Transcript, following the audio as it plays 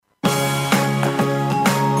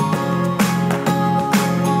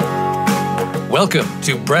Welcome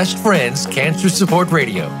to Breast Friends Cancer Support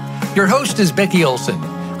Radio. Your host is Becky Olson.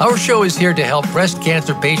 Our show is here to help breast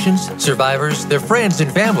cancer patients, survivors, their friends,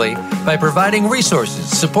 and family by providing resources,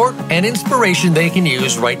 support, and inspiration they can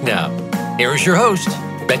use right now. Here is your host,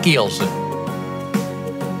 Becky Olson.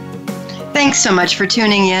 Thanks so much for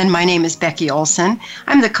tuning in. My name is Becky Olson.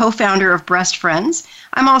 I'm the co-founder of Breast Friends.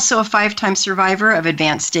 I'm also a 5-time survivor of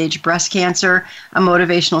advanced stage breast cancer, a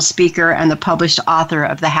motivational speaker, and the published author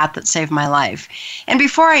of The Hat That Saved My Life. And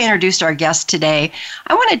before I introduce our guest today,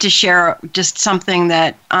 I wanted to share just something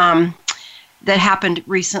that that happened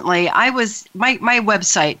recently. My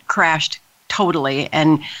website crashed totally,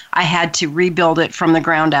 and I had to rebuild it from the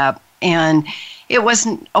ground up. And it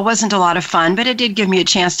wasn't a lot of fun, but it did give me a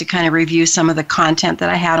chance to kind of review some of the content that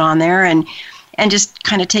I had on there and just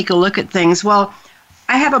kind of take a look at things. Well,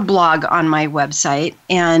 I have a blog on my website,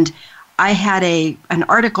 and I had an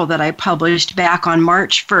article that I published back on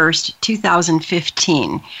March 1st,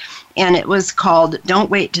 2015, and it was called Don't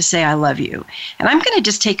Wait to Say I Love You. And I'm going to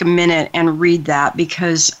just take a minute and read that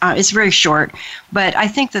because it's very short, but I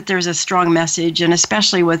think that there's a strong message, and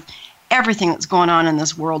especially with everything that's going on in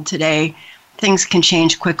this world today, things can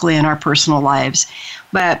change quickly in our personal lives.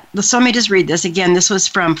 But so let me just read this again. This was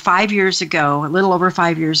from 5 years ago, a little over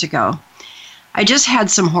 5 years ago. I just had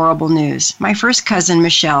some horrible news. My first cousin,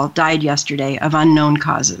 Michelle, died yesterday of unknown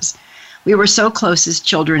causes. We were so close as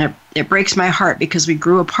children, it breaks my heart because we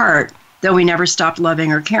grew apart, though we never stopped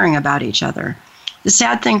loving or caring about each other. The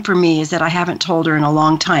sad thing for me is that I haven't told her in a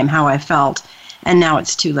long time how I felt, and now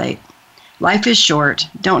it's too late. Life is short.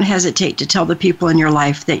 Don't hesitate to tell the people in your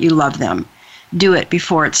life that you love them. Do it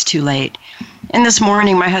before it's too late. And this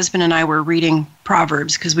morning, my husband and I were reading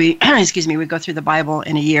Proverbs because we go through the Bible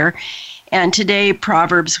in a year. And today,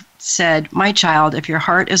 Proverbs said, "My child, if your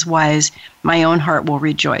heart is wise, my own heart will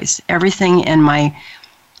rejoice. Everything in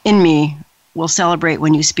me will celebrate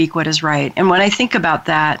when you speak what is right." And when I think about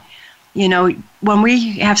that, when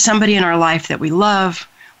we have somebody in our life that we love,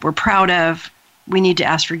 we're proud of, we need to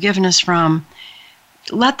ask forgiveness from,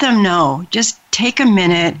 let them know. Just take a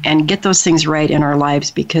minute and get those things right in our lives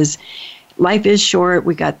because life is short.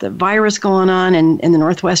 We got the virus going on, and in the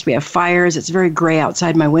Northwest we have fires. It's very gray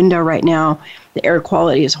outside my window right now. The air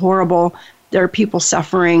quality is horrible. There are people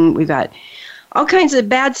suffering. We've got all kinds of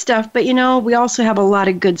bad stuff, but we also have a lot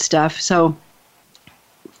of good stuff. So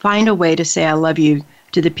find a way to say I love you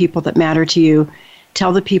to the people that matter to you.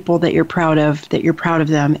 Tell the people that you're proud of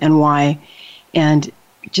them and why. And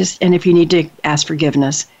if you need to ask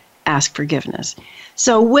forgiveness, ask forgiveness.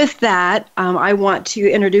 So with that, I want to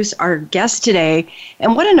introduce our guest today.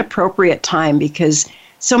 And what an appropriate time, because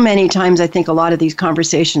so many times I think a lot of these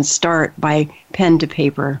conversations start by pen to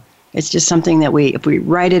paper. It's just something that if we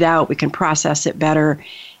write it out, we can process it better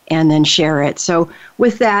and then share it. So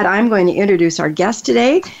with that, I'm going to introduce our guest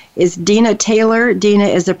today is Dina Taylor. Dina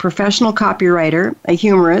is a professional copywriter, a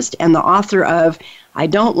humorist, and the author of I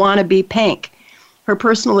Don't Want to Be Pank, her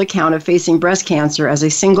personal account of facing breast cancer as a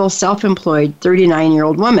single, self-employed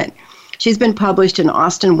 39-year-old woman. She's been published in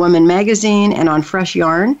Austin Woman magazine and on Fresh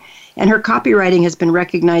Yarn, and her copywriting has been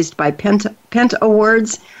recognized by Pent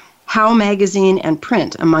Awards, How magazine, and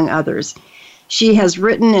Print, among others. She has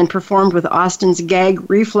written and performed with Austin's Gag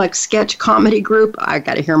Reflex sketch comedy group, I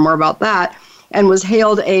got to hear more about that, and was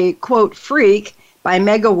hailed a, quote, freak by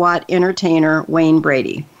megawatt entertainer Wayne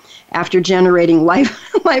Brady, after generating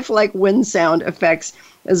lifelike wind sound effects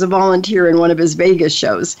as a volunteer in one of his Vegas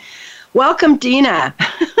shows. Welcome, Dina.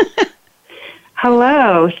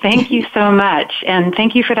 Hello. Thank you so much. And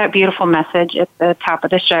thank you for that beautiful message at the top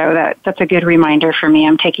of the show. That's a good reminder for me.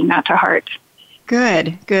 I'm taking that to heart.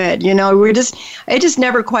 Good. I just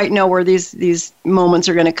never quite know where these moments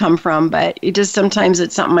are going to come from, but sometimes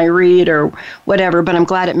it's something I read or whatever, but I'm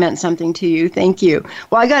glad it meant something to you. Thank you.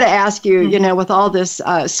 Well, I got to ask you, with all this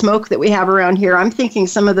smoke that we have around here, I'm thinking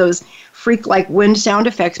some of those freak-like wind sound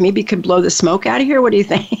effects maybe could blow the smoke out of here. What do you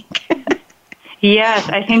think? Yes,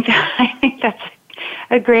 I think that's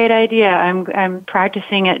a great idea. I'm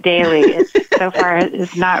practicing it daily. So far,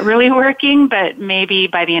 it's not really working, but maybe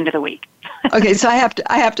by the end of the week. Okay, so I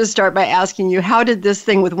have to start by asking you, how did this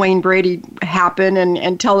thing with Wayne Brady happen,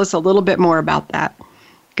 and tell us a little bit more about that,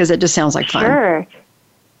 because it just sounds like fun. Sure.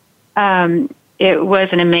 It was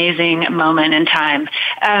an amazing moment in time.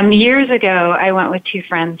 Years ago, I went with two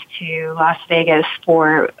friends to Las Vegas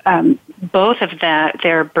for both of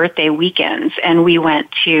their birthday weekends, and we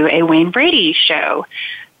went to a Wayne Brady show,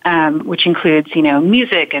 which includes,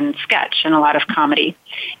 music and sketch and a lot of comedy.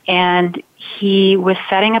 And he was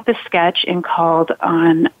setting up a sketch and called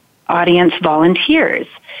on audience volunteers.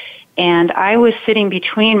 And I was sitting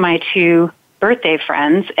between my two birthday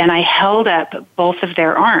friends, and I held up both of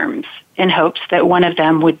their arms in hopes that one of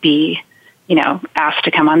them would be, asked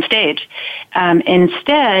to come on stage.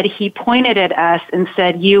 Instead, he pointed at us and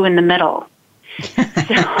said, "You in the middle."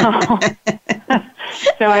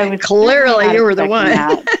 So I was clearly you were the one.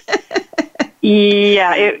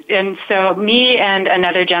 Yeah, and so me and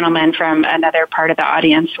another gentleman from another part of the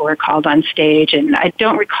audience were called on stage, and I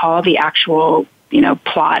don't recall the actual,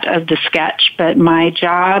 plot of the sketch, but my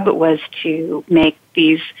job was to make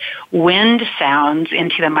these wind sounds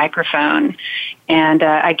into the microphone, and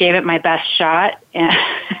I gave it my best shot, and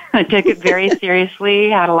I took it very seriously,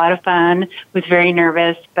 had a lot of fun, was very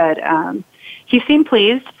nervous, but he seemed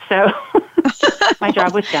pleased, so my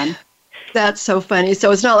job was done. That's so funny.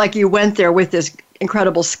 So it's not like you went there with this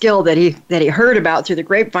incredible skill that he heard about through the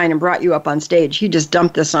grapevine and brought you up on stage. He just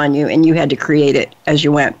dumped this on you, and you had to create it as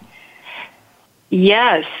you went.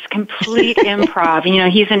 Yes, complete improv.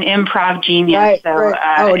 He's an improv genius. Right, so,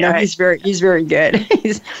 right. He's very good.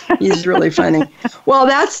 he's really funny. Well,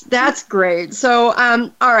 that's great. So,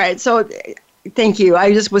 all right. So, thank you.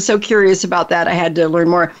 I just was so curious about that. I had to learn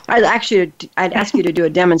more. I'd ask you to do a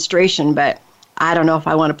demonstration, but I don't know if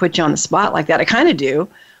I want to put you on the spot like that. I kind of do.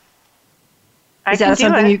 Is that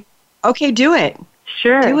something Okay, do it.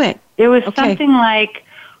 Sure. Do it. It was something like.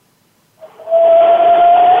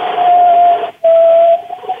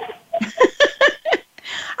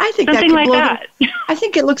 I think something like that. I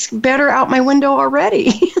think it looks better out my window already.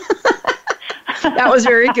 That was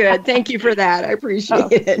very good. Thank you for that. I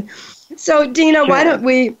appreciate it. So, Dina, Sure. Why don't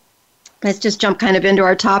let's just jump kind of into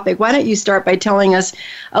our topic. Why don't you start by telling us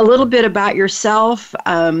a little bit about yourself,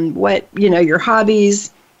 what, your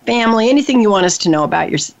hobbies, family, anything you want us to know about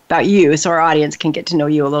you so our audience can get to know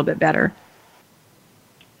you a little bit better.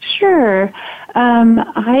 Sure.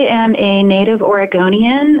 I am a native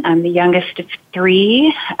Oregonian. I'm the youngest of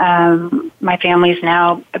three. My family's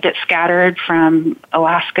now a bit scattered from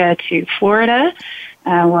Alaska to Florida.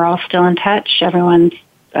 We're all still in touch. Everyone's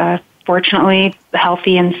fortunately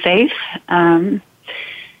healthy and safe.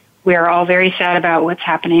 We are all very sad about what's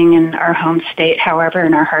happening in our home state, however,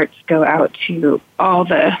 and our hearts go out to all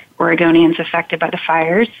the Oregonians affected by the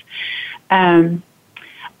fires.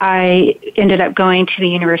 I ended up going to the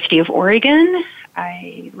University of Oregon.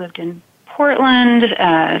 I lived in Portland,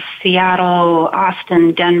 Seattle,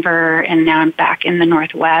 Austin, Denver, and now I'm back in the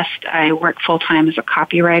Northwest. I work full-time as a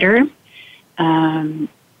copywriter.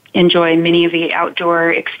 Enjoy many of the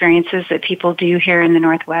outdoor experiences that people do here in the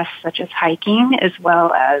Northwest, such as hiking, as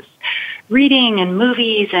well as reading and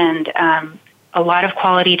movies, and a lot of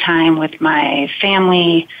quality time with my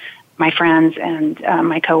family, my friends, and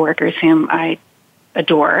my coworkers, whom I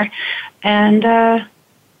adore. And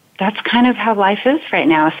that's kind of how life is right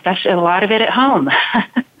now, especially a lot of it at home.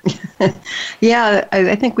 Yeah,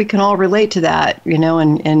 I think we can all relate to that,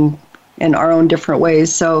 and in our own different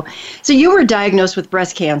ways. So you were diagnosed with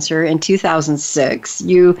breast cancer in 2006.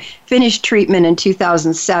 You finished treatment in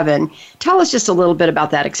 2007. Tell us just a little bit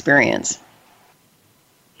about that experience.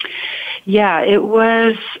 Yeah, it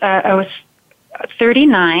was, I was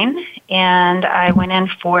 39, and I went in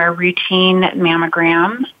for a routine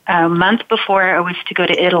mammogram a month before I was to go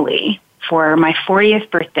to Italy for my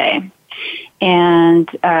 40th birthday. And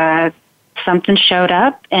something showed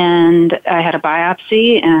up, and I had a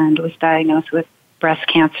biopsy and was diagnosed with breast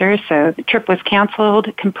cancer. So the trip was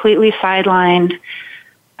canceled, completely sidelined,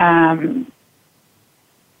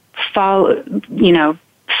 followed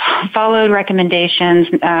recommendations,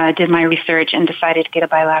 did my research, and decided to get a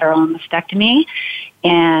bilateral mastectomy.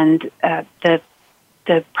 And the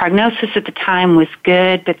prognosis at the time was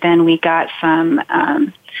good, but then we got some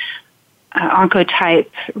oncotype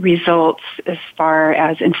results as far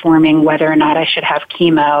as informing whether or not I should have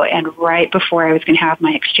chemo. And right before I was going to have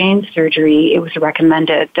my exchange surgery, it was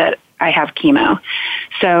recommended that I have chemo.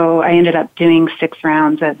 So I ended up doing 6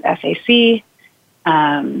 rounds of FAC,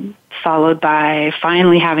 followed by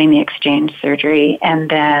finally having the exchange surgery, and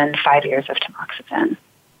then 5 years of tamoxifen.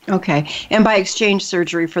 Okay. And by exchange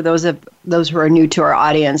surgery, for those who are new to our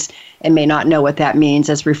audience and may not know what that means,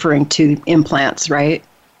 as referring to implants, right?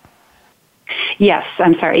 Yes,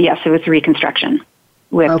 I'm sorry. Yes, it was reconstruction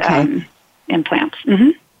with implants. Mm-hmm.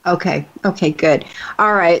 Okay, good.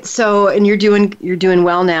 All right. So, and you're doing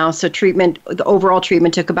well now. So the overall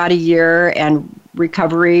treatment took about a year, and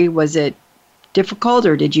recovery, was it difficult,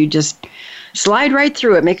 or did you just slide right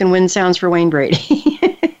through it, making wind sounds for Wayne Brady?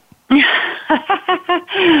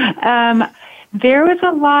 There was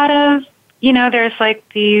a lot of, there's like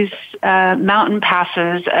these mountain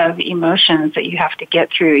passes of emotions that you have to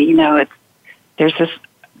get through. There's this,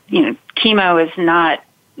 chemo is not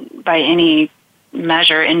by any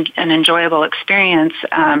measure an enjoyable experience,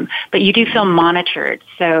 but you do feel monitored.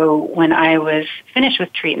 So when I was finished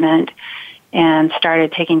with treatment and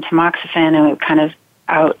started taking tamoxifen and kind of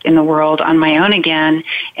out in the world on my own again,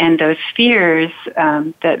 and those fears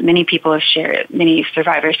that many people have shared, many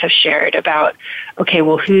survivors have shared about, okay,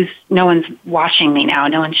 well, no one's watching me now,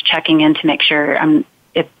 no one's checking in to make sure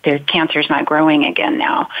if their cancer's not growing again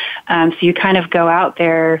now. So you kind of go out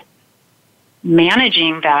there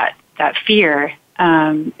managing that fear,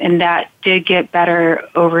 and that did get better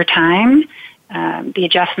over time. The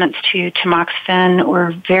adjustments to tamoxifen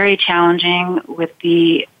were very challenging with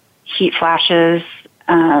the heat flashes,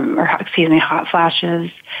 hot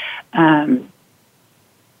flashes,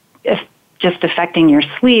 just affecting your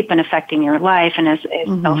sleep and affecting your life. And as a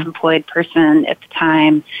self-employed person at the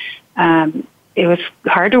time, it was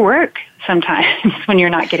hard to work sometimes when you're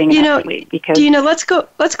not getting enough sleep. Because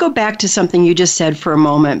let's go back to something you just said for a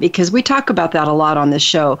moment, because we talk about that a lot on this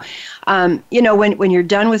show. When you're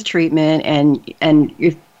done with treatment and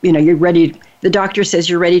you're ready, the doctor says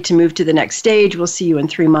you're ready to move to the next stage. We'll see you in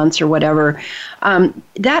 3 months or whatever.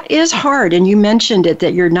 That is hard, and you mentioned it,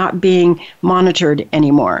 that you're not being monitored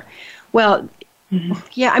anymore. Well,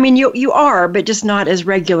 yeah, I mean, you are, but just not as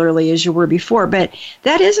regularly as you were before. But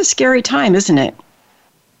that is a scary time, isn't it?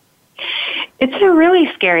 It's a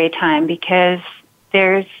really scary time because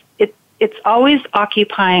it's always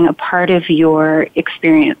occupying a part of your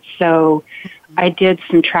experience. So I did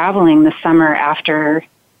some traveling this summer after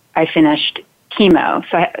I finished chemo.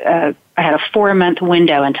 So I had a 4-month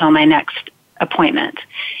window until my next appointment.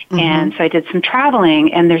 And so I did some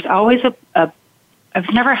traveling, and there's always I was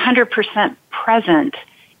never 100% present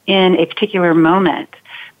in a particular moment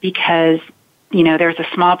because, there's a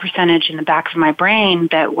small percentage in the back of my brain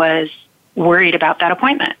that was worried about that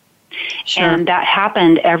appointment. Sure. And that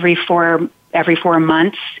happened every 4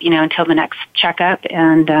 months, until the next checkup.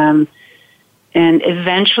 And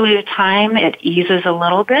eventually with time, it eases a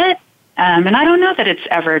little bit. And I don't know that it's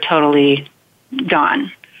ever totally gone,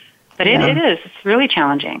 but it is. It's really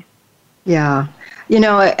challenging. Yeah.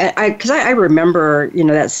 Because I remember,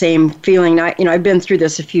 that same feeling. I've been through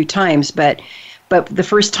this a few times, but the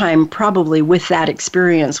first time probably with that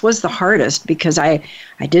experience was the hardest because I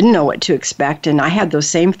didn't know what to expect, and I had those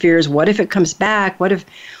same fears. What if it comes back? What if?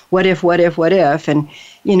 And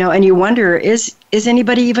and you wonder, is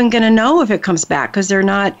anybody even going to know if it comes back? Because they're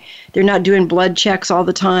not doing blood checks all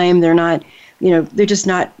the time. They're not. They're just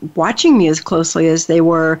not watching me as closely as they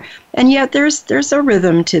were. And yet there's a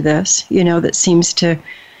rhythm to this, that seems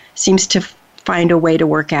to find a way to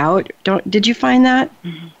work out. Did you find that?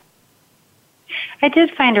 Mm-hmm. I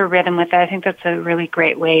did find a rhythm with it. I think that's a really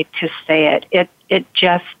great way to say it. It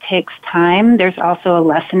just takes time. There's also a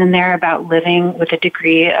lesson in there about living with a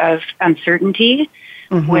degree of uncertainty,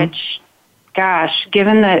 which, gosh,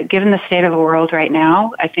 given the state of the world right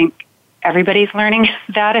now, I think everybody's learning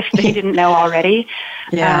that if they didn't know already.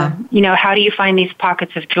 Yeah. How do you find these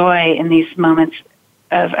pockets of joy in these moments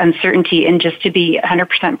of uncertainty, and just to be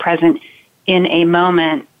 100% present in a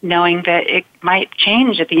moment, knowing that it might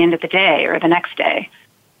change at the end of the day or the next day?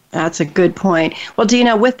 That's a good point. Well,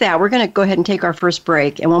 Dina, with that, we're going to go ahead and take our first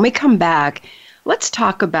break. And when we come back, let's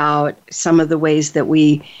talk about some of the ways that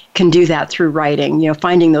we can do that through writing,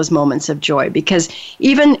 finding those moments of joy. Because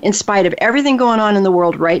even in spite of everything going on in the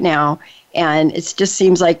world right now, and it just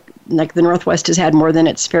seems like the Northwest has had more than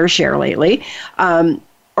its fair share lately,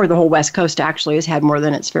 or the whole West Coast actually has had more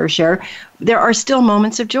than its fair share, there are still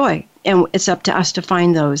moments of joy. And it's up to us to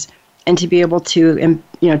find those and to be able to,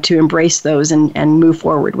 to embrace those and move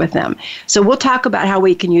forward with them. So we'll talk about how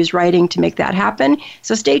we can use writing to make that happen.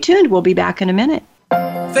 So stay tuned. We'll be back in a minute.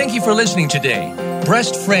 Thank you for listening today.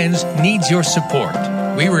 Breast Friends needs your support.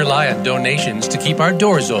 We rely on donations to keep our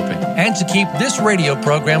doors open and to keep this radio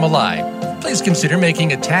program alive. Please consider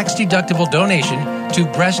making a tax-deductible donation to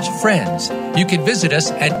Breast Friends. You can visit us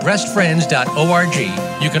at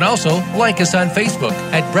breastfriends.org. You can also like us on Facebook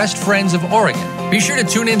at Breast Friends of Oregon. Be sure to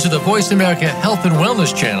tune in to the Voice America Health and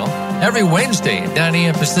Wellness channel every Wednesday at 9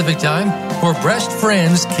 a.m. Pacific Time for Breast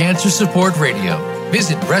Friends Cancer Support Radio.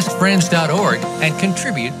 Visit breastfriends.org and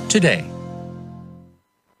contribute today.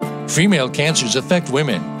 Female cancers affect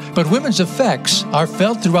women, but women's effects are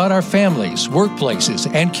felt throughout our families, workplaces,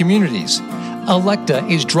 and communities. Elekta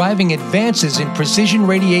is driving advances in precision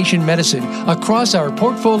radiation medicine across our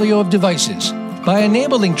portfolio of devices. By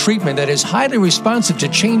enabling treatment that is highly responsive to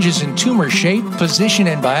changes in tumor shape, position,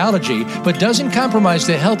 and biology, but doesn't compromise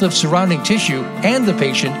the health of surrounding tissue and the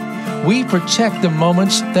patient, we protect the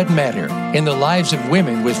moments that matter in the lives of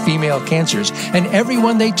women with female cancers and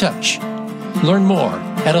everyone they touch. Learn more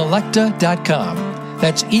at Elekta.com.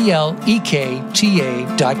 That's ELEKTA.com.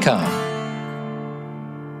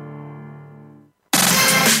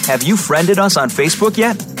 Have you friended us on Facebook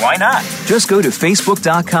yet? Why not? Just go to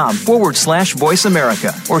facebook.com/Voice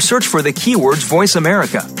America or search for the keywords Voice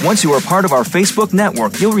America. Once you are part of our Facebook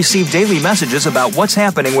network, you'll receive daily messages about what's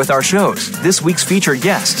happening with our shows, this week's featured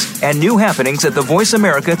guests, and new happenings at the Voice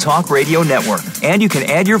America Talk Radio Network. And you can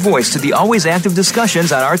add your voice to the always active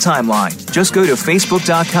discussions on our timeline. Just go to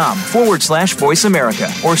facebook.com/Voice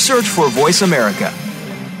America or search for Voice America.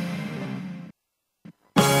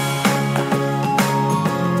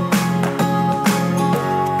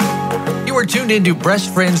 We're tuned into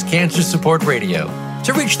Breast Friends Cancer Support Radio.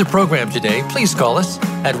 To reach the program today, please call us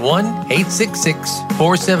at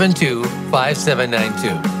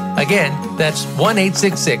 1-866-472-5792. Again, that's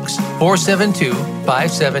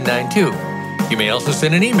 1-866-472-5792. You may also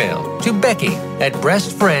send an email to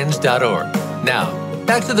Becky@breastfriends.org. Now,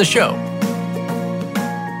 back to the show.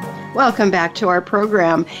 Welcome back to our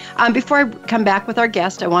program. Before I come back with our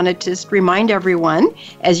guest, I wanted to just remind everyone,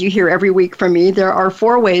 as you hear every week from me, there are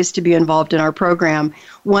 4 ways to be involved in our program.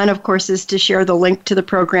 One, of course, is to share the link to the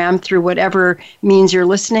program through whatever means you're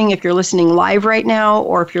listening. If you're listening live right now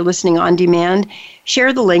or if you're listening on demand,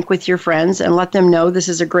 share the link with your friends and let them know this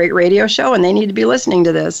is a great radio show and they need to be listening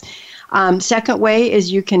to this. Second way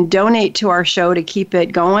is you can donate to our show to keep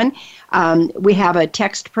it going. We have a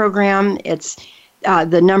text program. It's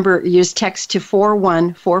the number, use text to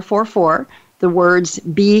 41444, the words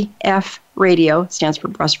BF Radio, stands for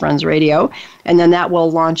Breast Friends Radio, and then that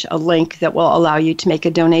will launch a link that will allow you to make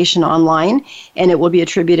a donation online, and it will be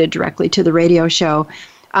attributed directly to the radio show.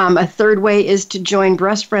 A third way is to join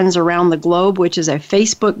Breast Friends Around the Globe, which is a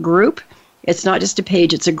Facebook group. It's not just a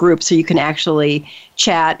page, it's a group, so you can actually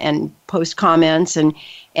chat and post comments, and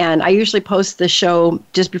I usually post the show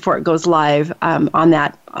just before it goes live on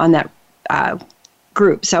that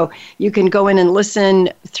group. So you can go in and listen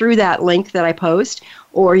through that link that I post,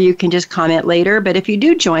 or you can just comment later. But if you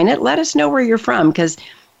do join it, let us know where you're from, because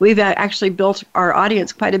we've actually built our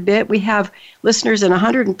audience quite a bit. We have listeners in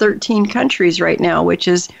 113 countries right now, which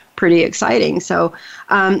is pretty exciting. So,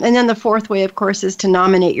 and then the fourth way, of course, is to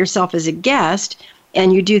nominate yourself as a guest.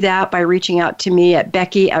 And you do that by reaching out to me at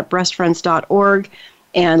Becky@breastfriends.org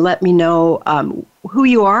and let me know who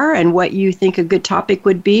you are and what you think a good topic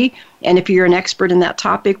would be. And if you're an expert in that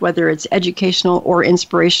topic, whether it's educational or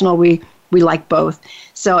inspirational, we like both.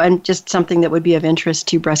 So, and just something that would be of interest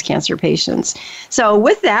to breast cancer patients. So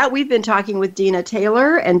with that, we've been talking with Dina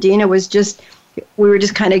Taylor, and Dina we were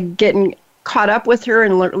just kind of getting caught up with her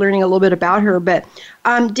and learning a little bit about her. But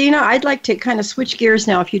Dina, I'd like to kind of switch gears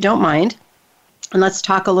now, if you don't mind. And let's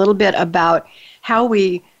talk a little bit about how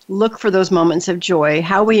we look for those moments of joy,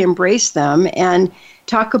 how we embrace them, and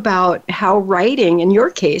talk about how writing, in your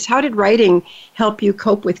case, how did writing help you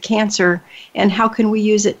cope with cancer, and how can we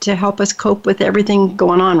use it to help us cope with everything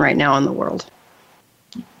going on right now in the world?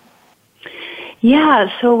 Yeah,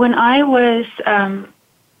 so when I was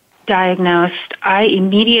diagnosed, I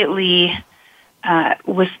immediately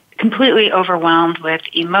was completely overwhelmed with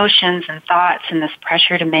emotions and thoughts and this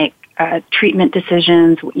pressure to make treatment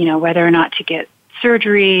decisions, whether or not to get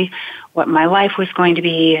surgery, what my life was going to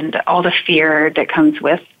be, and all the fear that comes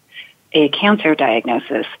with a cancer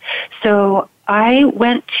diagnosis. So I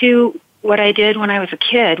went to what I did when I was a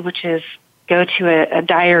kid, which is go to a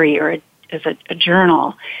diary or a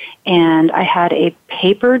journal. And I had a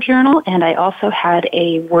paper journal, and I also had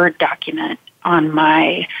a Word document on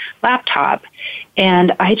my laptop.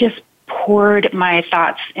 And I just poured my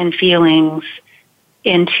thoughts and feelings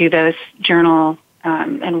into those journal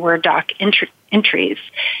and Word doc entries.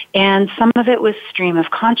 And some of it was stream of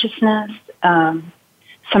consciousness. Some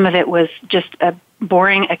of it was just a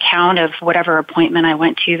boring account of whatever appointment I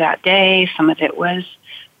went to that day. Some of it was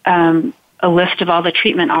a list of all the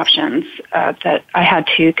treatment options that I had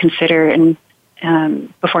to consider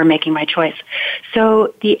before making my choice.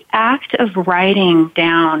 So the act of writing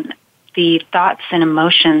down the thoughts and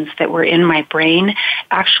emotions that were in my brain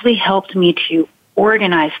actually helped me to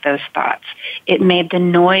organize those thoughts. It made the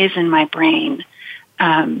noise in my brain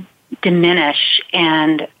diminish,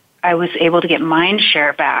 and I was able to get mind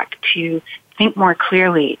share back, to think more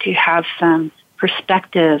clearly, to have some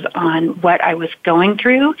perspective on what I was going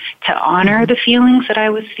through, to honor the feelings that I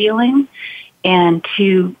was feeling, and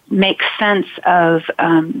to make sense of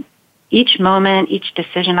each moment, each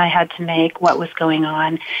decision I had to make, what was going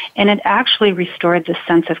on. And it actually restored the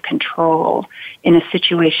sense of control in a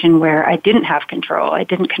situation where I didn't have control. I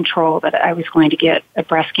didn't control that I was going to get a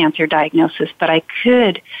breast cancer diagnosis, but I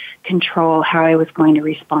could control how I was going to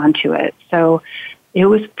respond to it. So it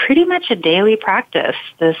was pretty much a daily practice,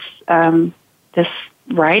 this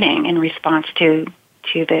writing in response to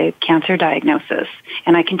the cancer diagnosis.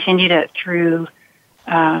 And I continued it through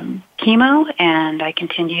chemo, and I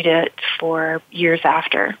continued it for years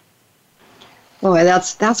after. Oh,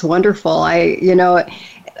 that's wonderful. I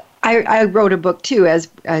wrote a book too, as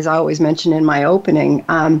I always mention in my opening,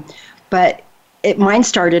 but mine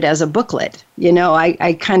started as a booklet.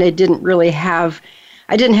 I kind of didn't really have.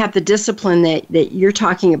 I didn't have the discipline that you're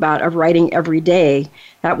talking about of writing every day.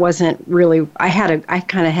 That wasn't really, I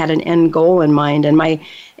kind of had an end goal in mind, and my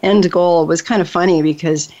end goal was kind of funny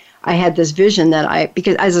because I had this vision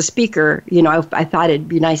because as a speaker, I thought it'd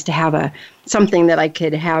be nice to have something that I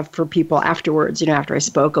could have for people afterwards, after I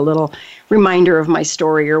spoke, a little reminder of my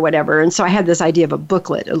story or whatever. And so I had this idea of a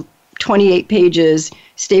booklet, 28 pages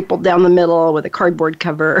stapled down the middle with a cardboard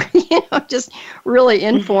cover, just really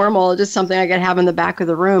informal, just something I could have in the back of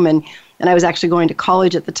the room. And I was actually going to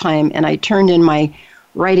college at the time, and I turned in my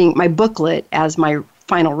booklet as my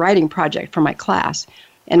final writing project for my class.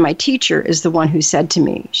 And my teacher is the one who said to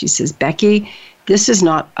me, she says, "Becky, this is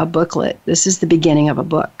not a booklet. This is the beginning of a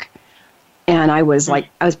book." And I was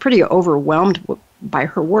pretty overwhelmed by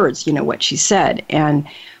her words, what she said. And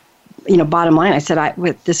bottom line, I said,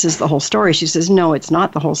 this is the whole story. She says, "No, it's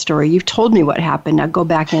not the whole story. You've told me what happened. Now go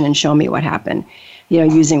back in and show me what happened,"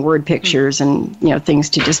 using word pictures and, things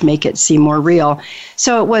to just make it seem more real.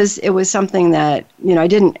 So it was something that, I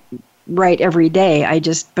didn't write every day.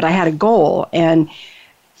 But I had a goal, and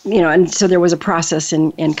so there was a process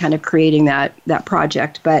in kind of creating that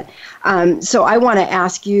project. But so I want to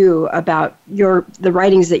ask you about the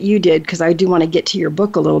writings that you did, because I do want to get to your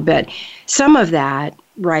book a little bit. Some of that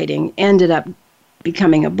writing ended up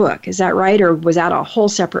becoming a book. Is that right? Or was that a whole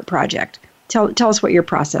separate project? Tell us what your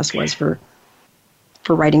process was for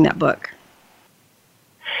writing that book.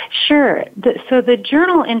 Sure. So the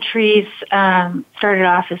journal entries started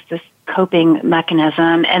off as this coping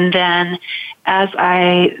mechanism, and then as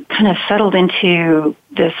I kind of settled into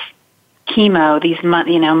this chemo, these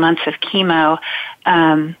months of chemo,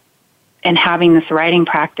 and having this writing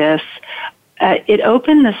practice, it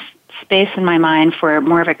opened this space in my mind for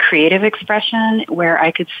more of a creative expression, where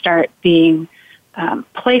I could start being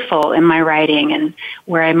playful in my writing, and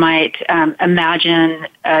where I might imagine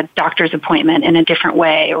a doctor's appointment in a different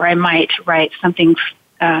way, or I might write something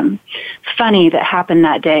funny that happened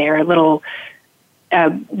that day, or a little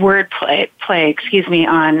word play,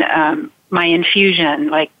 on my infusion,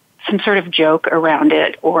 like some sort of joke around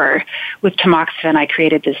it. Or with tamoxifen, I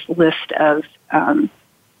created this list of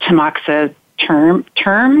tamoxifen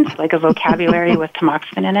terms, like a vocabulary with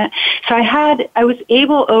tamoxifen in it. So I was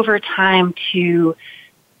able over time to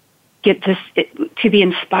get to be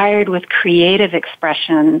inspired with creative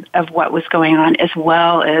expression of what was going on, as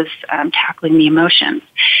well as tackling the emotions.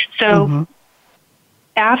 So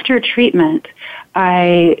after treatment,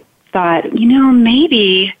 I thought,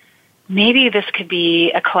 maybe this could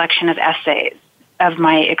be a collection of essays of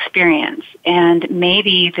my experience, and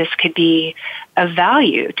maybe this could be of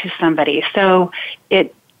value to somebody. So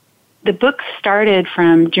the book started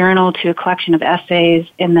from journal to a collection of essays,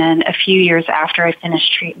 and then a few years after I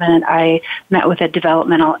finished treatment, I met with a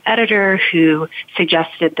developmental editor who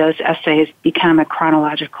suggested those essays become a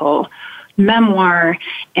chronological memoir.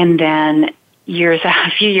 And then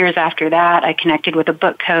a few years after that, I connected with a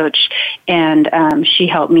book coach, and she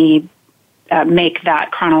helped me make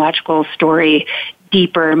that chronological story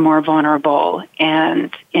deeper, more vulnerable,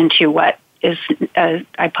 and into what is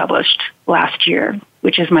I published last year,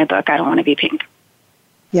 which is my book, I Don't Want to Be Pink.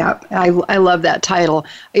 Yeah, I love that title.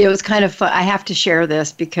 It was kind of fun. I have to share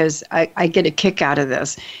this because I get a kick out of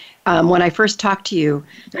this. When I first talked to you,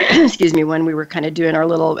 excuse me, when we were kind of doing our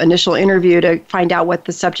little initial interview to find out what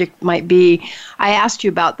the subject might be, I asked you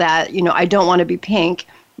about that, I don't want to be pink,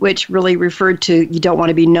 which really referred to you don't want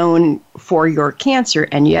to be known for your cancer,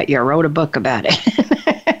 and yet you wrote a book about it.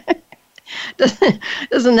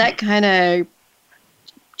 Doesn't that kind of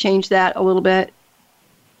change that a little bit?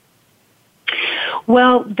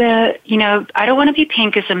 Well, I Don't Want to Be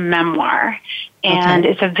Pink is a memoir, and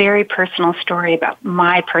it's a very personal story about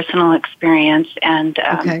my personal experience and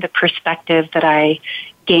the perspective that I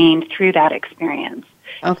gained through that experience.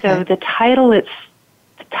 Okay. So the title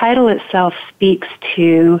itself speaks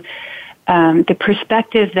to the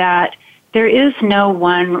perspective that there is no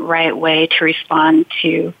one right way to respond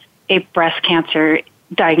to a breast cancer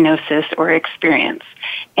diagnosis or experience.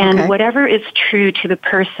 And whatever is true to the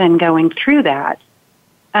person going through that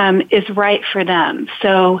is right for them.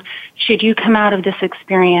 So should you come out of this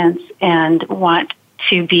experience and want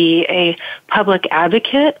to be a public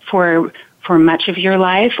advocate for much of your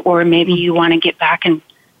life, or maybe you want to get back and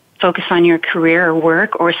focus on your career or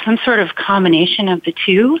work or some sort of combination of the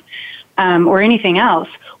two, or anything else,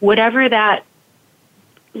 whatever that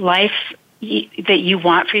life that you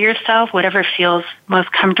want for yourself, whatever feels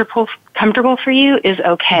most comfortable for you is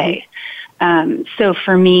okay. So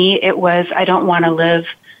for me, it was, I don't want to live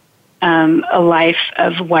a life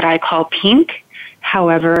of what I call pink.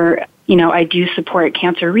 However, I do support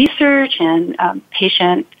cancer research and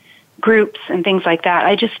patient groups and things like that.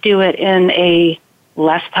 I just do it in a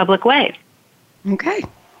less public way. Okay.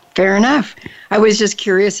 Fair enough. I was just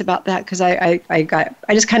curious about that because I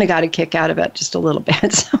just kind of got a kick out of it just a little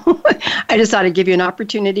bit. So I just thought I'd give you an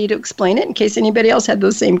opportunity to explain it in case anybody else had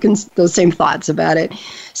those same thoughts about it.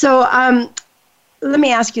 So let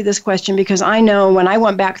me ask you this question, because I know when I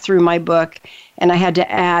went back through my book and I had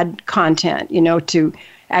to add content, to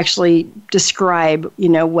actually describe,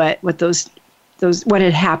 what those what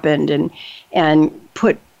had happened and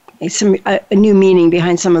put a new meaning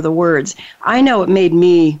behind some of the words. I know it made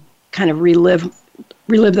me kind of relive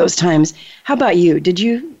those times. How about you? Did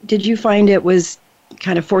you find it was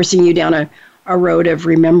kind of forcing you down a road of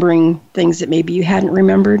remembering things that maybe you hadn't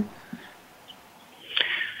remembered?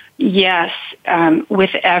 Yes,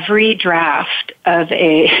 with every draft of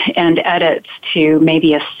and edits to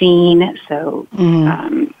maybe a scene. So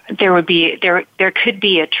there could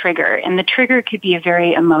be a trigger, and the trigger could be a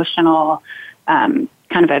very emotional, kind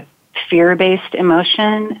of a fear-based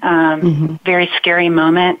emotion, very scary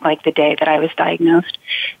moment, like the day that I was diagnosed.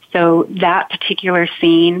 So that particular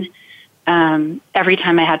scene, every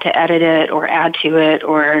time I had to edit it or add to it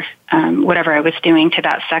or whatever I was doing to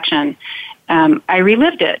that section, I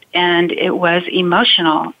relived it, and it was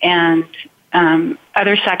emotional. And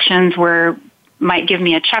other sections might give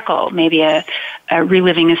me a chuckle, maybe a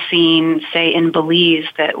reliving a scene, say in Belize,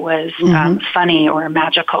 that was funny or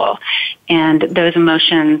magical, and those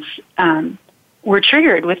emotions were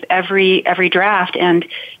triggered with every draft. And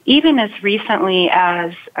even as recently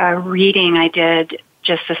as a reading I did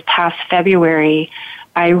just this past February,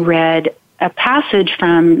 I read a passage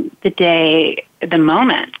from the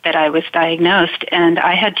moment that I was diagnosed, and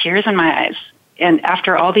I had tears in my eyes. And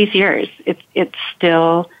after all these years, it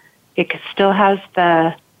still has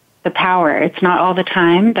the power. It's not all the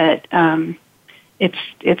time, but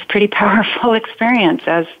it's pretty powerful experience,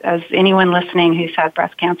 as anyone listening who's had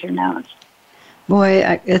breast cancer knows.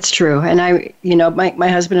 Boy, it's true. And my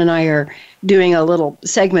husband and I are doing a little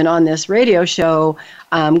segment on this radio show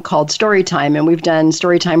called Storytime. And we've done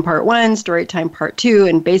Storytime Part 1, Storytime Part 2.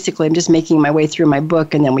 And basically, I'm just making my way through my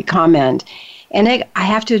book, and then we comment. And I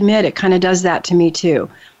have to admit, it kind of does that to me, too.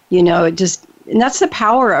 And that's the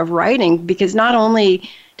power of writing, because not only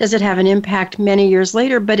does it have an impact many years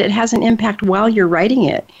later, but it has an impact while you're writing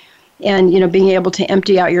it. And, being able to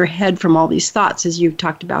empty out your head from all these thoughts, as you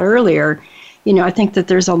talked about earlier, I think that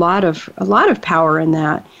there's a lot of power in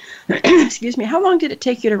that. Excuse me. How long did it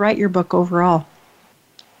take you to write your book overall?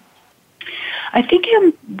 I think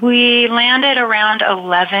we landed around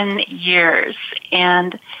 11 years,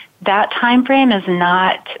 and that time frame is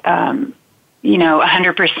not,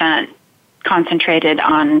 100% concentrated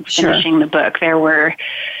on finishing the book. There were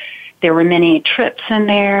many trips in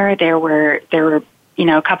there. There were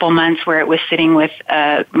a couple months where it was sitting with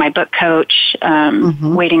my book coach,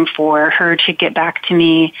 waiting for her to get back to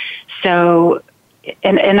me. So,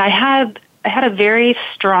 and I had a very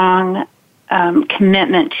strong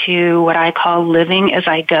commitment to what I call living as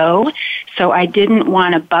I go. So I didn't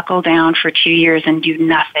want to buckle down for 2 years and do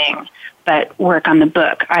nothing but work on the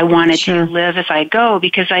book. I wanted to live as I go,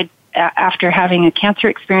 because after having a cancer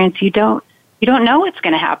experience, you don't know what's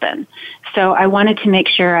going to happen. So I wanted to make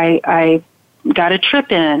sure I got a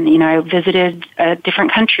trip in, I visited a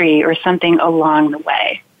different country or something along the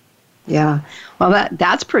way. Yeah. Well,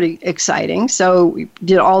 that's pretty exciting. So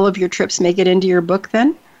did all of your trips make it into your book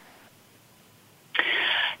then?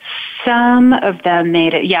 Some of them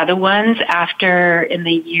made it. Yeah, the ones in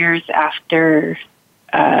the years after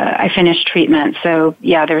I finished treatment. So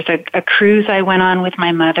yeah, there was a cruise I went on with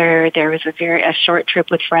my mother. There was a short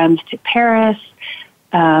trip with friends to Paris.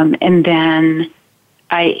 And then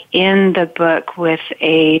I end the book with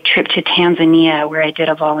a trip to Tanzania where I did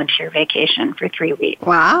a volunteer vacation for 3 weeks.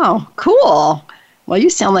 Wow, cool. Well, you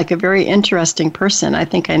sound like a very interesting person. I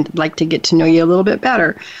think I'd like to get to know you a little bit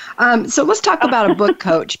better. So let's talk about a book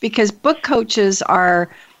coach, because book coaches are,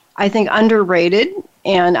 I think, underrated,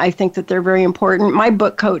 and I think that they're very important. My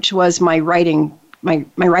book coach was my writing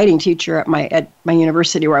teacher at my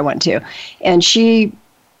university where I went to, and she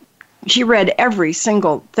read every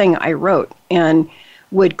single thing I wrote and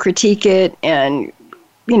would critique it and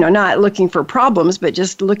not looking for problems, but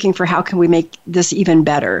just looking for how can we make this even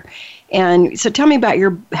better. And so tell me about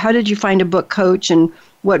how did you find a book coach, and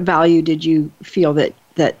what value did you feel that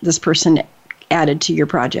this person added to your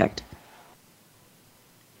project?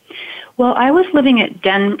 Well, I was living in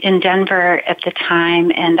Denver at the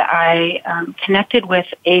time, and I connected with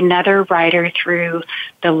another writer through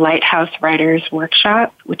the Lighthouse Writers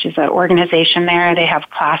Workshop, which is an organization there. They have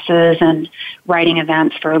classes and writing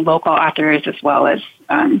events for local authors as well as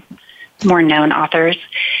more known authors.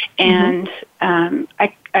 And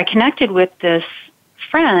I connected with this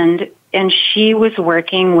friend, and she was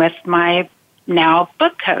working with my now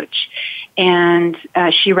book coach. And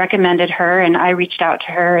she recommended her, and I reached out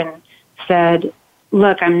to her and said,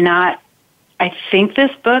 look, I think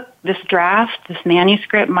this book, this draft, this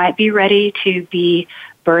manuscript might be ready to be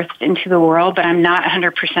birthed into the world, but I'm not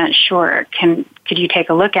 100% sure. Could you take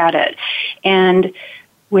a look at it? And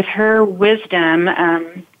with her wisdom,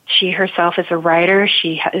 she herself is a writer.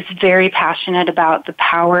 She is very passionate about the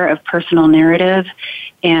power of personal narrative,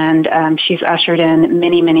 and she's ushered in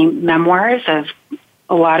many, many memoirs of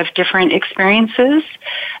a lot of different experiences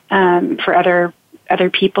for other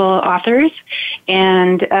people, authors,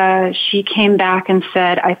 and she came back and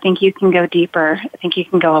said, I think you can go deeper. I think you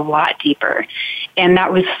can go a lot deeper. And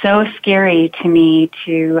that was so scary to me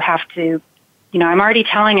to have to, I'm already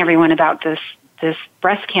telling everyone about this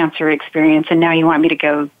breast cancer experience, and now you want me to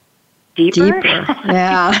go deeper?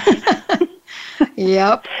 Yeah.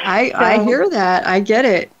 Yep. I hear that. I get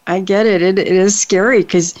it. It is scary,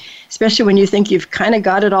 because especially when you think you've kind of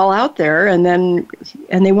got it all out there, and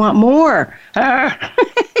they want more. I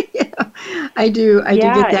do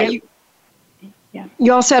get that.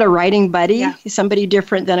 You also had a writing buddy, somebody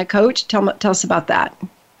different than a coach. Tell us about that.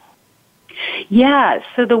 Yeah,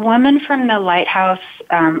 so the woman from the Lighthouse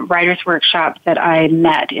Writers Workshop that I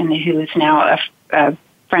met, and who is now a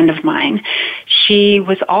friend of mine, she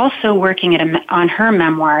was also working on her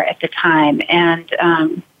memoir at the time,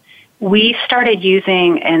 and we started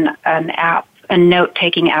using an app, a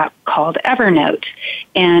note-taking app called Evernote,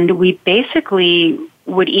 and we basically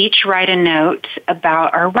would each write a note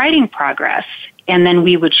about our writing progress, and then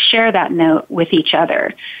we would share that note with each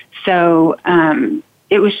other. So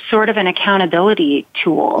it was sort of an accountability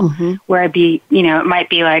tool where it might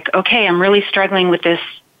be like, okay, I'm really struggling with this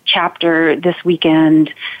chapter this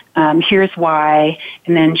weekend. Here's why.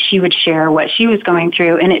 And then she would share what she was going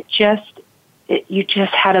through. And you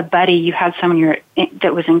just had a buddy. You had someone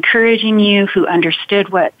that was encouraging you, who understood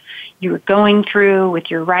what you were going through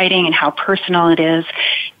with your writing and how personal it is.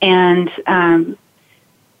 And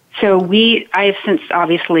so I have since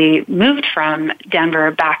obviously moved from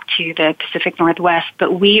Denver back to the Pacific Northwest,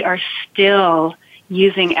 but we are still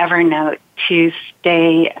using Evernote to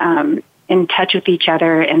stay in touch with each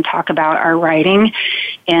other and talk about our writing.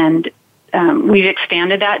 And we've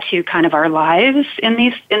expanded that to kind of our lives in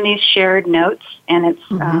these shared notes.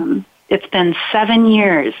 And it's been 7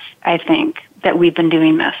 years, I think, that we've been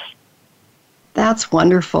doing this. That's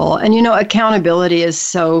wonderful. And accountability is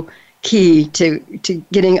so key to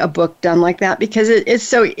getting a book done like that, because it's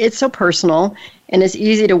so personal, and it's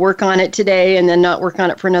easy to work on it today and then not work on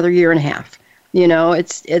it for another year and a half.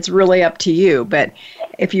 It's really up to you. But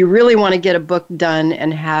if you really want to get a book done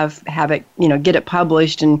and have it, get it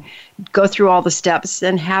published and go through all the steps,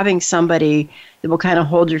 then having somebody that will kind of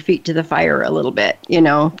hold your feet to the fire a little bit,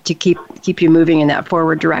 to keep you moving in that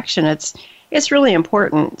forward direction, it's really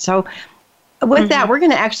important. So with that, we're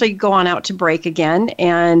going to actually go on out to break again,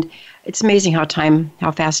 and it's amazing how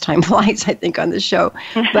fast time flies, I think, on this show.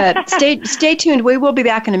 But stay tuned. We will be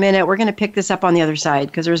back in a minute. We're going to pick this up on the other side,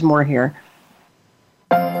 because there's more here.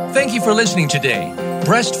 Thank you for listening today.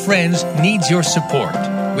 Breast Friends needs your support.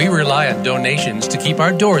 We rely on donations to keep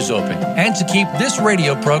our doors open and to keep this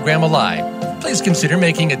radio program alive. Please consider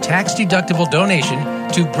making a tax-deductible donation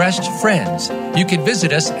to Breast Friends. You can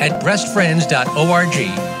visit us at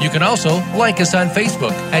breastfriends.org. You can also like us on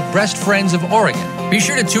Facebook at Breast Friends of Oregon. Be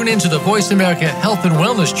sure to tune in to the Voice America Health and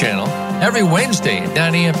Wellness channel every Wednesday at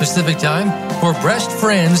 9 a.m. Pacific Time for Breast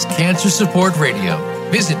Friends Cancer Support Radio.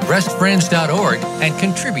 Visit breastfriends.org and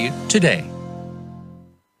contribute today.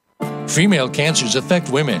 Female cancers affect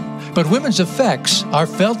women, but women's effects are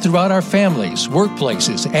felt throughout our families,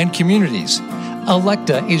 workplaces, and communities.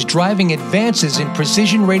 Elekta is driving advances in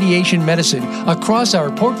precision radiation medicine across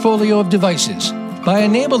our portfolio of devices. By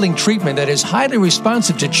enabling treatment that is highly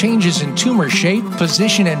responsive to changes in tumor shape,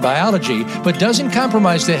 position, and biology, but doesn't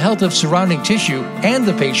compromise the health of surrounding tissue and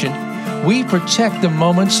the patient, we protect the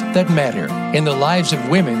moments that matter in the lives of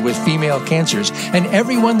women with female cancers and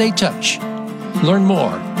everyone they touch. Learn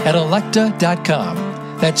more at Elekta.com.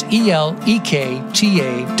 That's ELEKTA.com.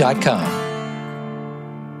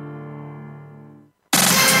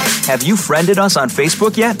 Have you friended us on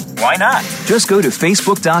Facebook yet? Why not? Just go to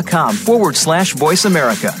facebook.com/Voice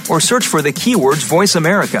America or search for the keywords Voice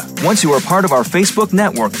America. Once you are part of our Facebook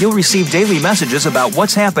network, you'll receive daily messages about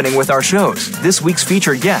what's happening with our shows, this week's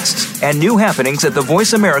featured guests, and new happenings at the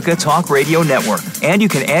Voice America Talk Radio Network. And you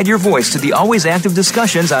can add your voice to the always active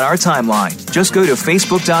discussions on our timeline. Just go to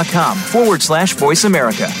facebook.com/Voice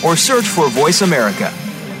America or search for Voice America.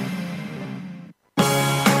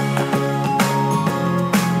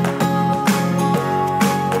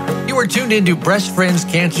 We're tuned into Breast Friends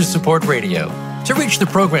Cancer Support Radio. To reach the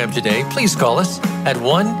program today, please call us at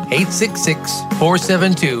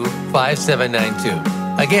 1-866-472-5792.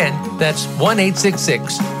 Again, that's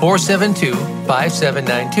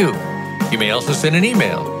 1-866-472-5792. You may also send an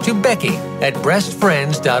email to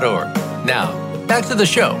Becky@breastfriends.org. Now, back to the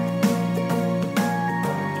show.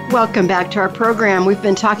 Welcome back to our program. We've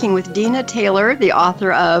been talking with Dina Taylor, the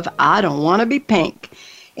author of I Don't Want to Be Pink.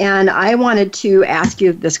 And I wanted to ask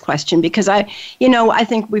you this question because I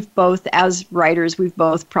think we've both, as writers, we've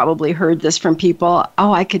both probably heard this from people.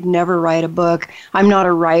 Oh, I could never write a book. I'm not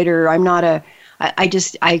a writer. I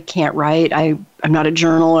can't write. I'm not a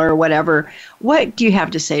journaler or whatever. What do you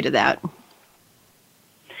have to say to that?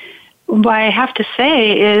 What I have to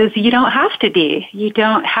say is you don't have to be. You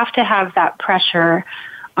don't have to have that pressure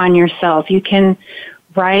on yourself. You can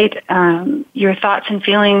write your thoughts and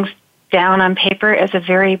feelings down on paper as a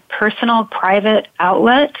very personal, private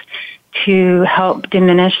outlet to help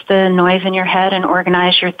diminish the noise in your head and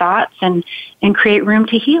organize your thoughts and create room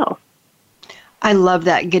to heal. I love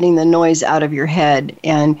that, getting the noise out of your head.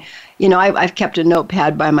 And, I've kept a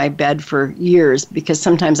notepad by my bed for years because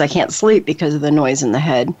sometimes I can't sleep because of the noise in the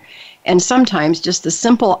head. And sometimes just the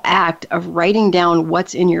simple act of writing down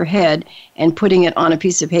what's in your head and putting it on a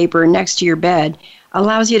piece of paper next to your bed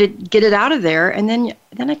allows you to get it out of there, and then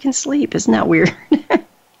I can sleep. Isn't that weird?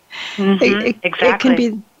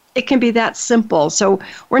 Exactly. It can be that simple. So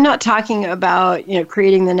we're not talking about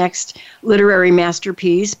creating the next literary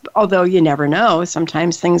masterpiece, although you never know.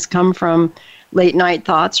 Sometimes things come from late night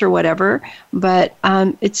thoughts or whatever. But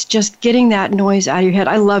it's just getting that noise out of your head.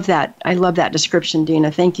 I love that. I love that description,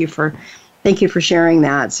 Dina. Thank you for sharing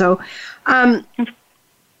that. So.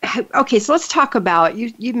 Okay, so let's talk about,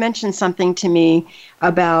 you mentioned something to me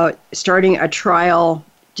about starting a trial,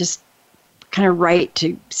 just kind of write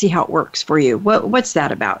to see how it works for you. What's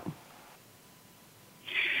that about?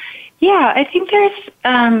 Yeah, I think there's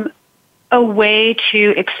a way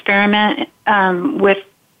to experiment with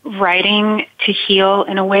writing to heal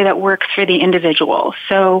in a way that works for the individual.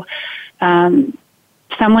 So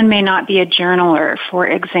someone may not be a journaler, for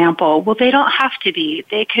example. Well, they don't have to be.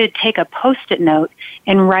 They could take a Post-it note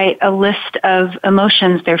and write a list of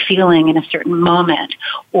emotions they're feeling in a certain moment.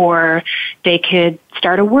 Or they could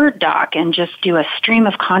start a Word doc and just do a stream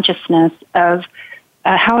of consciousness of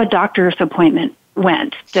how a doctor's appointment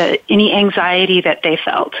went, any anxiety that they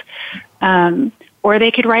felt. Or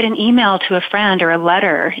they could write an email to a friend or a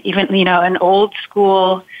letter, even, an old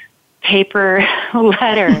school paper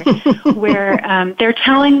letter where they're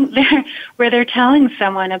telling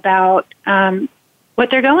someone about what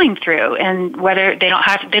they're going through, and whether they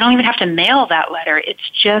don't even have to mail that letter. It's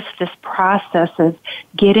just this process of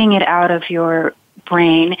getting it out of your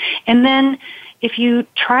brain. And then if you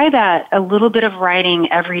try that, a little bit of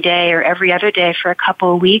writing every day or every other day for a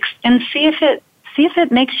couple of weeks, and see if it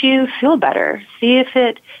makes you feel better. See if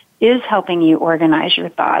it is helping you organize your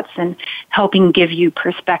thoughts and helping give you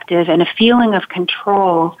perspective and a feeling of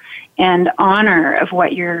control and honor of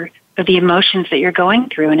the emotions that you're going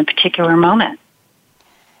through in a particular moment.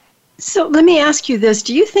 So let me ask you this.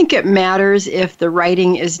 Do you think it matters if the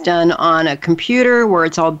writing is done on a computer where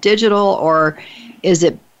it's all digital, or is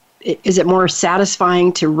it more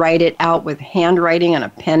satisfying to write it out with handwriting on a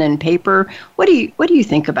pen and paper? What do you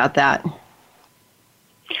think about that?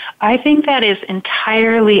 I think that is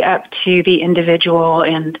entirely up to the individual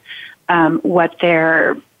and what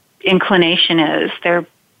their inclination is, their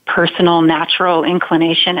personal, natural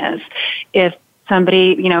inclination is. If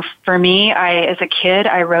somebody, for me, as a kid,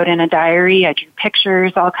 I wrote in a diary, I drew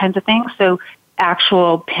pictures, all kinds of things. So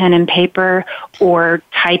actual pen and paper or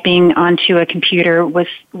typing onto a computer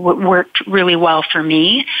worked really well for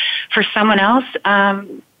me. For someone else,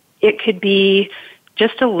 it could be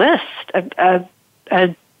just a list, a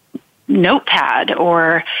notepad,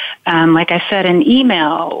 or like I said, an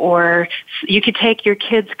email, or you could take your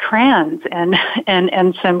kids' crayons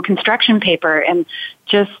and some construction paper and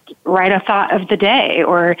just write a thought of the day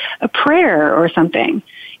or a prayer or something.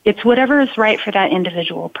 It's whatever is right for that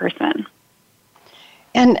individual person.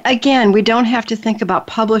 And again, we don't have to think about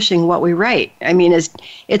publishing what we write. I mean,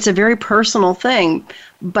 it's a very personal thing,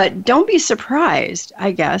 but don't be surprised,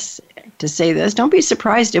 I guess, to say this. Don't be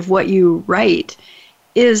surprised if what you write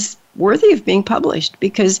is worthy of being published,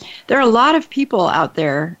 because there are a lot of people out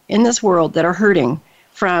there in this world that are hurting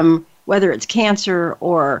from whether it's cancer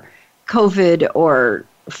or COVID or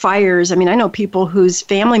fires. I mean, I know people whose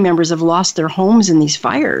family members have lost their homes in these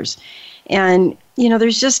fires. And,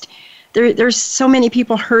 there's just... There's so many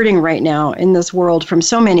people hurting right now in this world from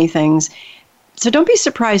so many things. So don't be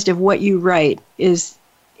surprised if what you write is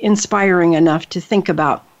inspiring enough to think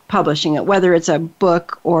about publishing it, whether it's a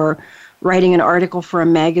book or writing an article for a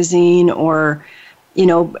magazine or,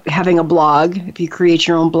 having a blog. If you create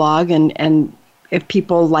your own blog and if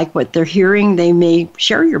people like what they're hearing, they may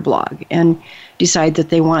share your blog and decide that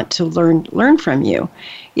they want to learn from you.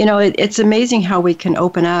 It's amazing how we can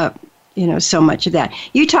open up so much of that.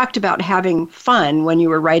 You talked about having fun when you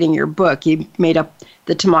were writing your book. You made up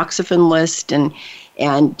the tamoxifen list and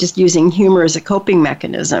just using humor as a coping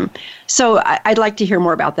mechanism. So I'd like to hear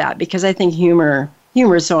more about that, because I think humor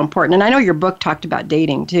is so important. And I know your book talked about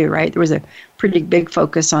dating too, right? There was a pretty big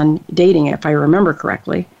focus on dating, if I remember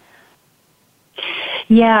correctly.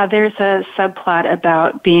 Yeah, there's a subplot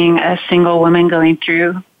about being a single woman going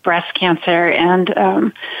through breast cancer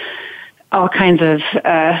and all kinds of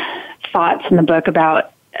thoughts in the book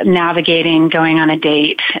about navigating going on a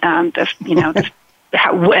date. At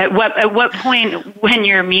what point when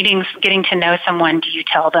you're getting to know someone, do you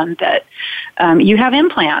tell them that you have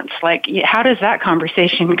implants? Like, how does that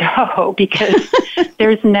conversation go? Because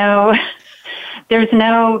there's no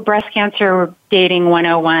breast cancer dating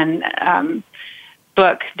 101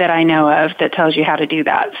 book that I know of that tells you how to do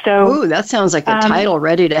that. So, ooh, that sounds like a title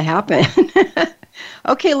ready to happen.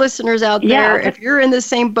 Okay, listeners out there, if you're in the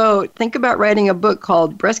same boat, think about writing a book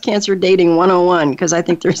called Breast Cancer Dating 101, because I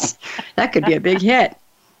think that could be a big hit.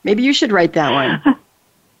 Maybe you should write that one.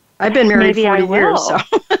 I've been married 40 years,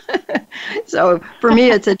 so for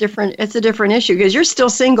me it's a different issue, because you're still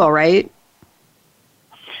single, right?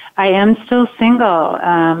 I am still single.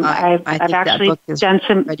 I've actually done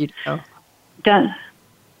some ready to go.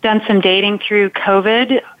 Done some dating through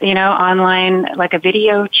COVID, online, like a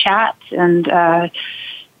video chat, and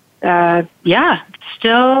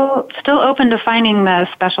still open to finding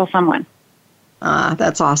the special someone.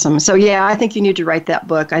 That's awesome. So yeah, I think you need to write that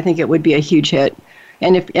book. I think it would be a huge hit,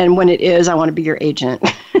 and when it is, I want to be your agent.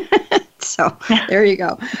 So there you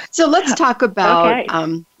go. So let's talk about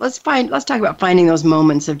let's talk about finding those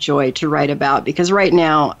moments of joy to write about, because right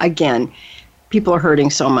now, again, people are hurting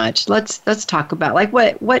so much. Let's talk about, like,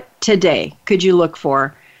 what today could you look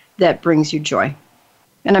for that brings you joy?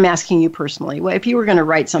 And I'm asking you personally, if you were going to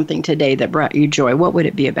write something today that brought you joy, what would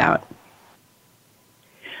it be about?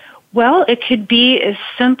 Well, it could be as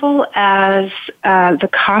simple as the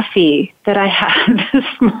coffee that I had this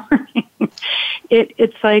morning.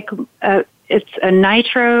 It's a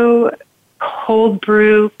nitro cold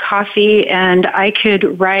brew coffee, and I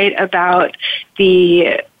could write about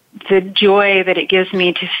the joy that it gives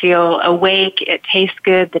me to feel awake. It tastes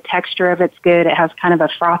good. The texture of it's good. It has kind of a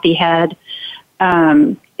frothy head.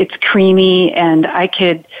 It's creamy, and I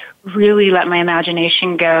could really let my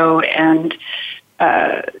imagination go and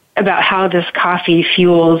about how this coffee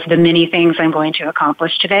fuels the many things I'm going to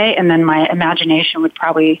accomplish today. And then my imagination would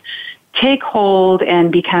probably take hold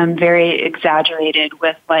and become very exaggerated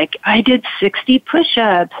with, like, I did 60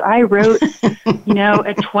 push-ups. I wrote, a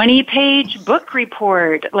 20-page book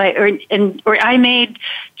report, or I made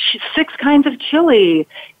 6 kinds of chili,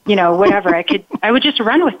 whatever. I would just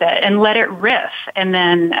run with it and let it riff. And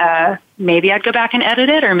then maybe I'd go back and edit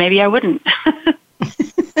it, or maybe I wouldn't.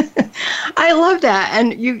 I love that.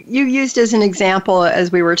 And you used as an example,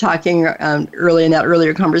 as we were talking early in that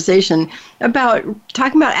earlier conversation, about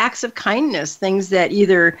talking about acts of kindness, things that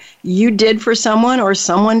either you did for someone or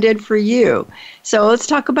someone did for you. So let's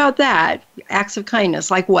talk about that. Acts of kindness,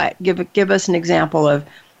 like what? Give us an example of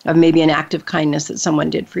maybe an act of kindness that someone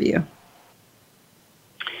did for you.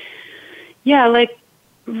 Yeah, like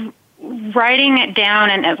writing it down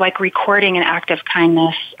and like recording an act of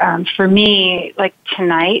kindness. For me, like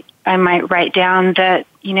tonight, I might write down that,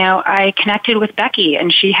 I connected with Becky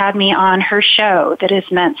and she had me on her show that has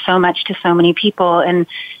meant so much to so many people,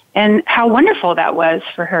 and how wonderful that was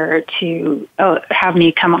for her to have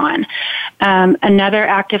me come on. Another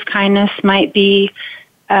act of kindness might be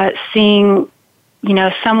seeing,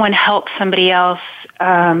 someone help somebody else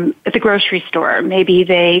at the grocery store. Maybe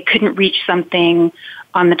they couldn't reach something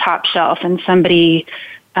on the top shelf, and somebody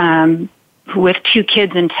with 2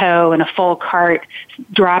 kids in tow and a full cart,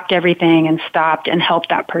 dropped everything and stopped and helped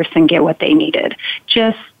that person get what they needed.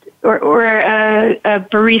 Or a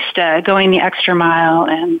barista going the extra mile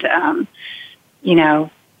and,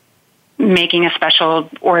 making a special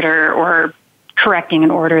order or correcting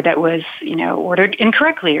an order that was, ordered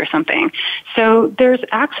incorrectly or something. So there's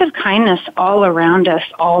acts of kindness all around us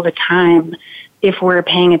all the time if we're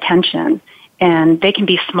paying attention. And they can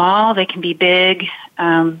be small, they can be big,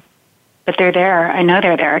 but they're there. I know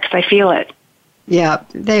they're there because I feel it. Yeah,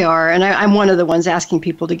 they are. And I'm one of the ones asking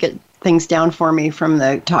people to get things down for me from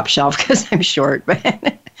the top shelf because I'm short.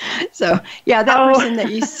 But so, yeah, that person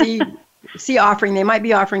that you see offering, they might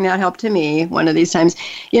be offering that help to me one of these times.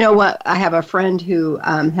 You know what? I have a friend who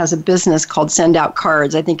has a business called Send Out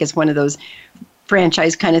Cards. I think it's one of those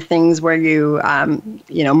franchise kind of things where you,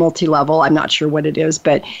 multi-level. I'm not sure what it is.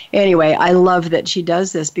 But anyway, I love that she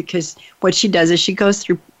does this because what she does is she goes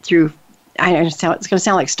through I understand it's going to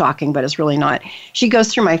sound like stalking, but it's really not. She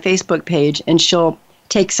goes through my Facebook page and she'll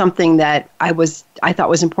take something that I thought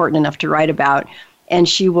was important enough to write about, and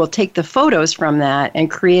she will take the photos from that and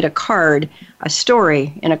create a card, a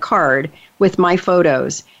story in a card with my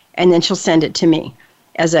photos, and then she'll send it to me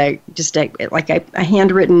as a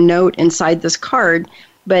handwritten note inside this card.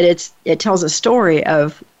 But it tells a story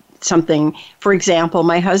of something. For example,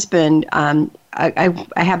 my husband. I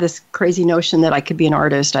have this crazy notion that I could be an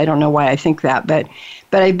artist. I don't know why I think that, but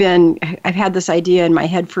I've had this idea in my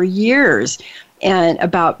head for years, and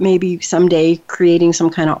about maybe someday creating some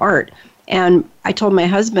kind of art. And I told my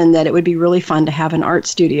husband that it would be really fun to have an art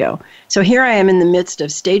studio. So here I am in the midst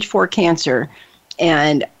of stage 4 cancer,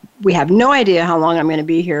 and we have no idea how long I'm going to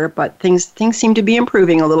be here, but things seem to be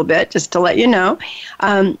improving a little bit, just to let you know.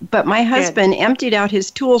 But my husband emptied out his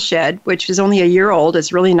tool shed, which is only a year old.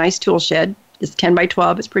 It's a really nice tool shed. It's 10 by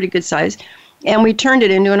 12. It's pretty good size. And we turned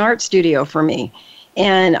it into an art studio for me.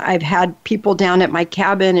 And I've had people down at my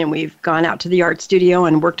cabin, and we've gone out to the art studio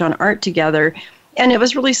and worked on art together. And it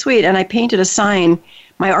was really sweet. And I painted a sign.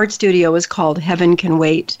 My art studio was called Heaven Can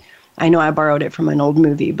Wait. I know I borrowed it from an old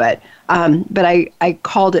movie, but I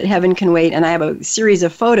called it Heaven Can Wait. And I have a series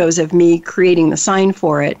of photos of me creating the sign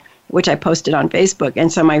for it, which I posted on Facebook.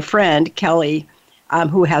 And so my friend, Kelly,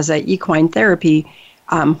 who has an equine therapy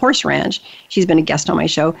horse ranch, she's been a guest on my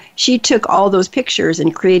show, she took all those pictures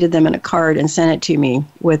and created them in a card and sent it to me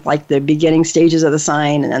with like the beginning stages of the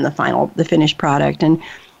sign and then the finished product. And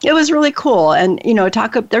it was really cool. And,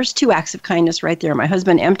 there's 2 acts of kindness right there. My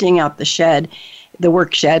husband emptying out the shed, the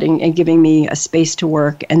work shed, and giving me a space to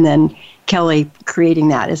work. And then Kelly creating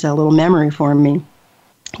that as a little memory for me.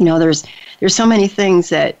 There's so many things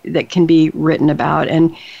that can be written about.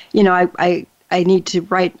 And, I need to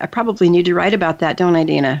write. I probably need to write about that, don't I,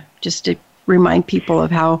 Dina? Just to remind people of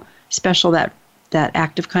how special that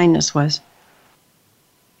act of kindness was.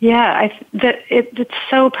 Yeah, it's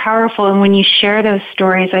so powerful. And when you share those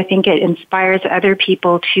stories, I think it inspires other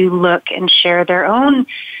people to look and share their own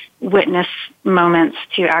witness moments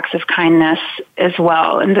to acts of kindness as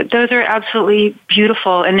well. And those are absolutely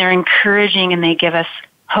beautiful, and they're encouraging, and they give us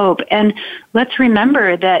hope. And let's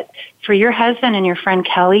remember that for your husband and your friend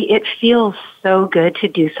Kelly, it feels so good to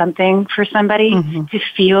do something for somebody, to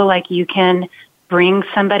feel like you can bring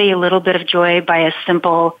somebody a little bit of joy by a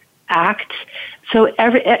simple act. So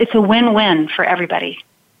it's a win-win for everybody.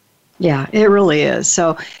 Yeah, it really is.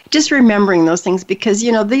 So just remembering those things, because,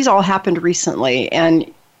 these all happened recently.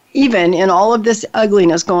 And even in all of this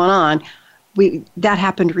ugliness going on, that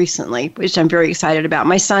happened recently, which I'm very excited about.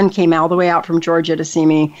 My son came all the way out from Georgia to see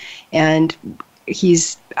me, and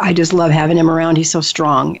I just love having him around. He's so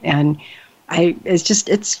strong, and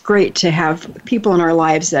it's great to have people in our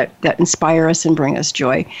lives that inspire us and bring us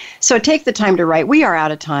joy. So take the time to write. We are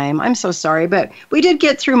out of time. I'm so sorry, but we did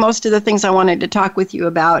get through most of the things I wanted to talk with you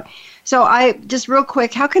about. So just real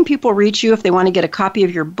quick, how can people reach you if they want to get a copy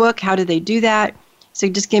of your book? How do they do that? So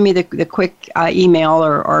just give me the quick email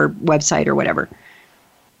or website or whatever.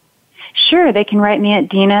 Sure. They can write me at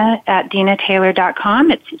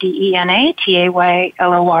dina@dinataylor.com. It's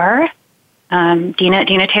DENATAYLOR.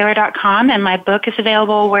 Dina@dinataylor.com. And my book is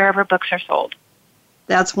available wherever books are sold.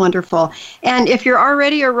 That's wonderful. And if you're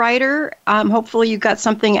already a writer, hopefully you got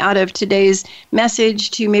something out of today's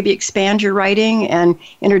message to maybe expand your writing and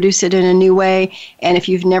introduce it in a new way. And if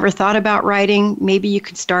you've never thought about writing, maybe you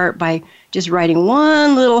could start by just writing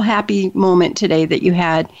one little happy moment today that you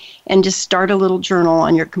had, and just start a little journal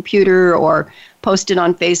on your computer or post it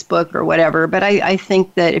on Facebook or whatever. But I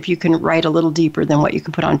think that if you can write a little deeper than what you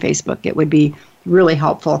can put on Facebook, it would be really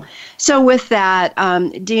helpful. So with that,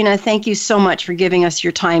 Dina, thank you so much for giving us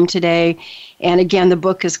your time today. And again, the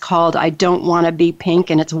book is called I Don't Want to Be Pink,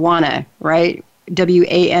 and it's Wanna, right?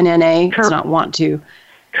 W-A-N-N-A. It's not want to.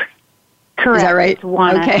 Correct. Is that right? It's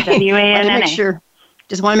Wanna. Okay. W-A-N-N-A.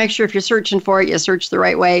 Just want to make sure if you're searching for it, you search the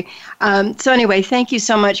right way. So anyway, thank you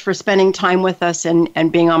so much for spending time with us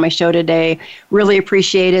and being on my show today. Really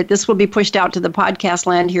appreciate it. This will be pushed out to the podcast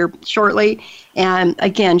land here shortly. And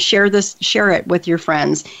again, share it with your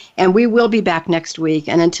friends. And we will be back next week.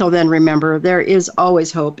 And until then, remember, there is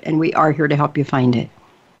always hope, and we are here to help you find it.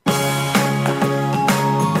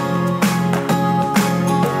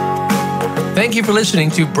 Thank you for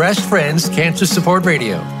listening to Breast Friends Cancer Support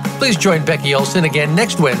Radio. Please join Becky Olson again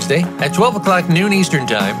next Wednesday at 12 o'clock noon Eastern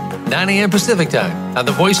Time, 9 a.m. Pacific Time on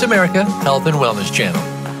the Voice America Health and Wellness Channel.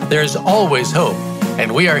 There's always hope,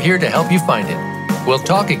 and we are here to help you find it. We'll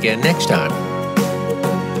talk again next time.